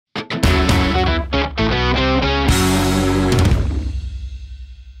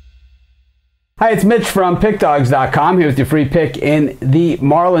Hi, it's Mitch from PickDawgz.com here with your free pick in the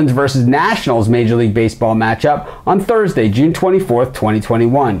Marlins versus Nationals Major League Baseball matchup on Thursday, June 24th,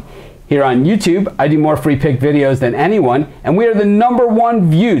 2021. Here on YouTube, I do more free pick videos than anyone, and we are the #1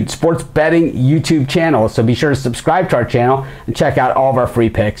 viewed sports betting YouTube channel, so be sure to subscribe to our channel and check out all of our free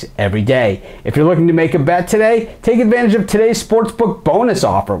picks every day. If you're looking to make a bet today, take advantage of today's sportsbook bonus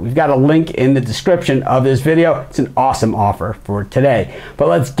offer. We've got a link in the description of this video. It's an awesome offer for today. But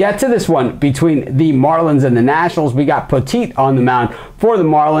let's get to this one between the Marlins and the Nationals. We got Petit on the mound for the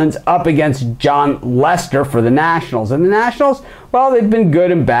Marlins up against Jon Lester for the Nationals. And the Nationals, well, they've been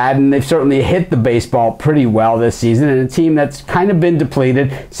good and bad, and they've certainly hit the baseball pretty well this season. And a team that's kind of been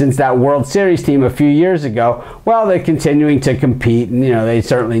depleted since that World Series team a few years ago, well, they're continuing to compete, and they're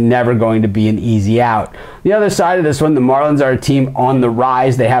certainly never going to be an easy out. The other side of this one, the Marlins are a team on the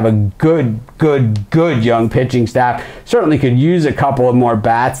rise. They have a good young pitching staff. Certainly could use a couple of more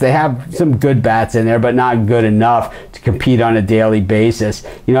bats. They have some good bats in there, but not good enough to compete on a daily basis.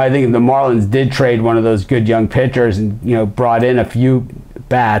 I think if the Marlins did trade one of those good young pitchers and brought in a few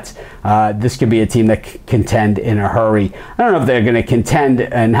bats, this could be a team that can contend in a hurry. I don't know if they're going to contend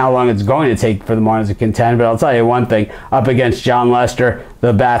and how long it's going to take for the Marlins to contend, but I'll tell you one thing, up against Jon Lester,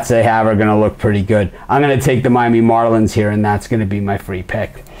 the bats they have are going to look pretty good. I'm going to take the Miami Marlins here, and that's going to be my free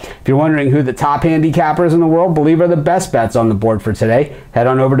pick. If you're wondering who the top handicappers in the world believe are the best bets on the board for today, head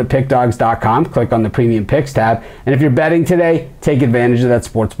on over to PickDawgz.com, click on the Premium Picks tab, and if you're betting today, take advantage of that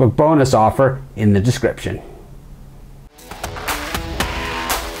sportsbook bonus offer in the description.